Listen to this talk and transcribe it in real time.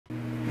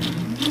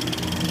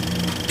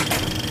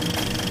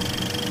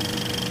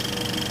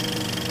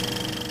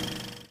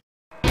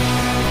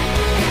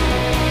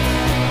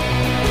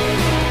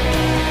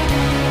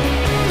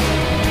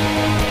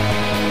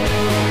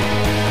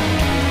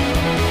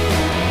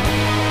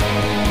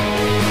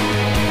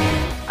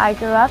I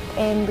grew up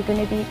in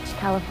Laguna Beach,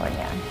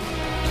 California.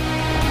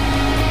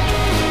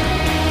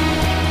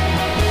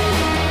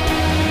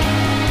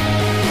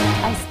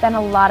 I spent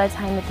a lot of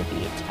time at the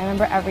beach. I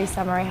remember every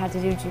summer I had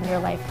to do junior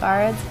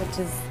lifeguards, which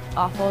is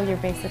awful. You're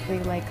basically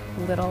like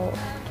little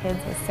kids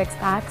with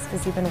six-packs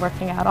because you've been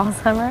working out all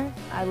summer.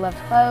 I loved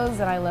clothes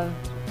and I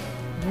loved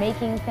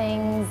making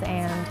things,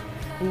 and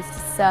I used to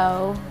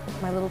sew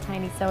with my little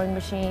tiny sewing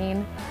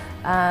machine.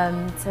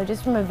 So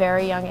just from a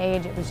very young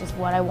age, it was just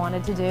what I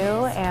wanted to do,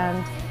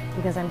 and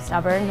because I'm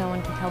stubborn, no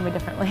one can tell me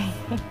differently.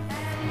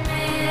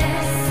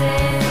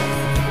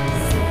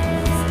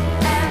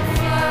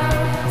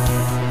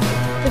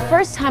 The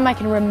first time I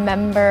can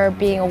remember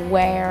being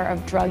aware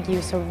of drug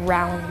use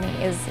around me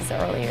is as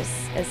early as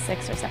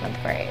 6th or 7th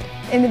grade.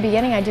 In the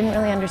beginning, I didn't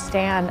really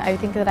understand. I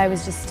think that I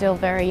was just still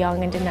very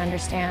young and didn't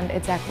understand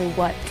exactly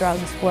what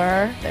drugs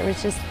were. There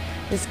was just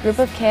this group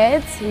of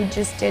kids who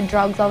just did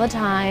drugs all the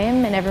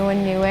time, and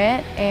everyone knew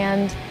it,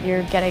 and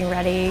you're getting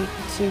ready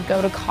to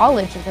go to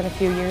college within a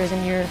few years,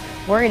 and you're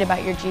worried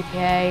about your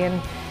GPA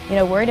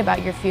and worried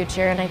about your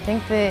future. And I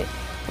think that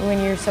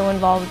when you're so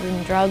involved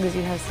in drugs,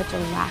 you have such a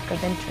lack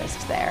of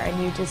interest there,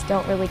 and you just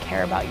don't really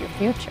care about your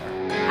future.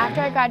 After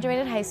I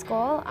graduated high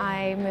school,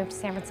 I moved to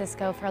San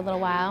Francisco for a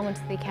little while, went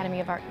to the Academy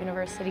of Art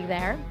University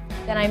there.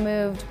 Then I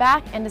moved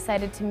back and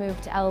decided to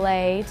move to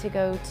LA to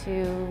go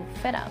to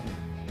FITM.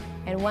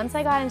 And once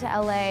I got into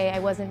LA, I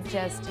wasn't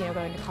just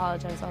going to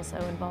college, I was also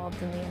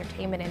involved in the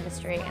entertainment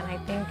industry, and I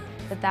think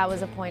that that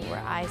was a point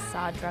where I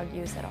saw drug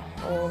use at a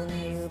whole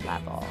new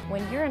level.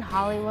 When you're in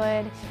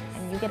Hollywood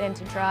and you get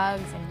into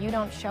drugs and you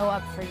don't show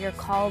up for your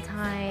call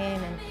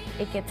time and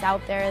it gets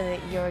out there that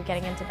you're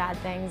getting into bad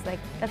things, like,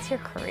 that's your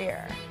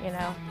career,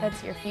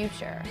 that's your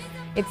future.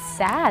 It's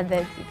sad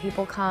that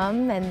people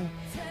come and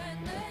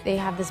they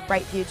have this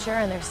bright future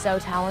and they're so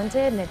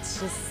talented, and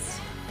it's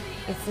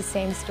the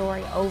same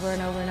story over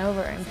and over and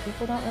over, and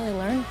people don't really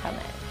learn from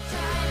it.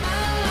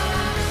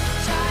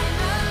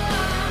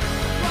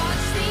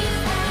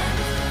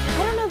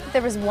 I don't know that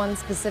there was one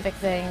specific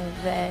thing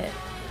that,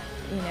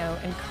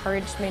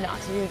 encouraged me not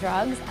to do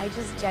drugs. I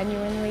just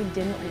genuinely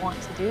didn't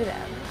want to do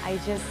them.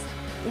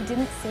 It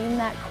didn't seem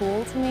that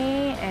cool to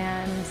me,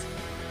 and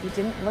it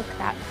didn't look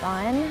that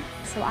fun,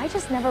 so I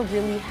just never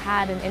really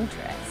had an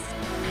interest.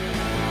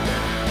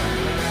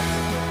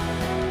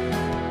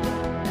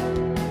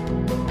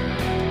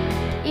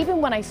 Even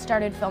when I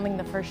started filming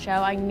the first show,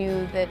 I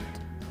knew that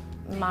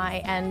my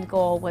end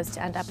goal was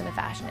to end up in the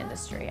fashion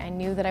industry. I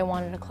knew that I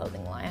wanted a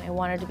clothing line. I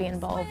wanted to be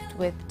involved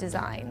with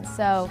design.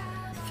 So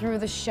through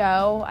the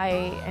show,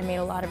 I made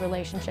a lot of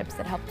relationships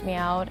that helped me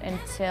out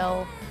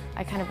until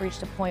I kind of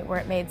reached a point where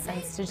it made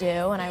sense to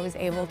do, and I was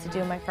able to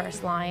do my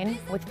first line.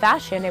 With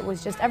fashion, it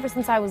was just ever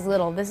since I was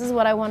little, this is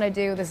what I want to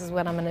do, this is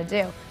what I'm going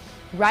to do.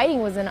 Writing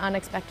was an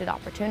unexpected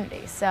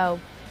opportunity. So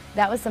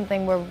that was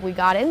something where we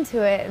got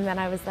into it, and then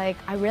I was like,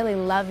 I really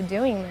love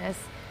doing this.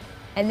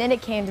 And then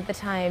it came to the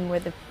time where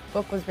the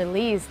book was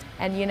released,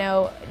 and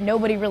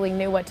nobody really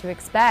knew what to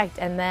expect.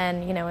 And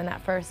then, in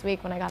that first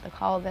week when I got the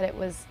call that it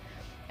was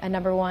a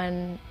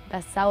 #1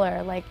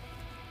 bestseller, like,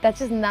 that's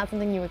just not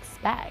something you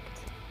expect.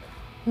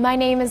 My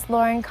name is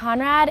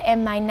Conrad,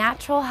 and my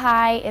natural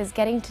high is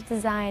getting to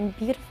design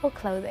beautiful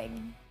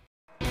clothing.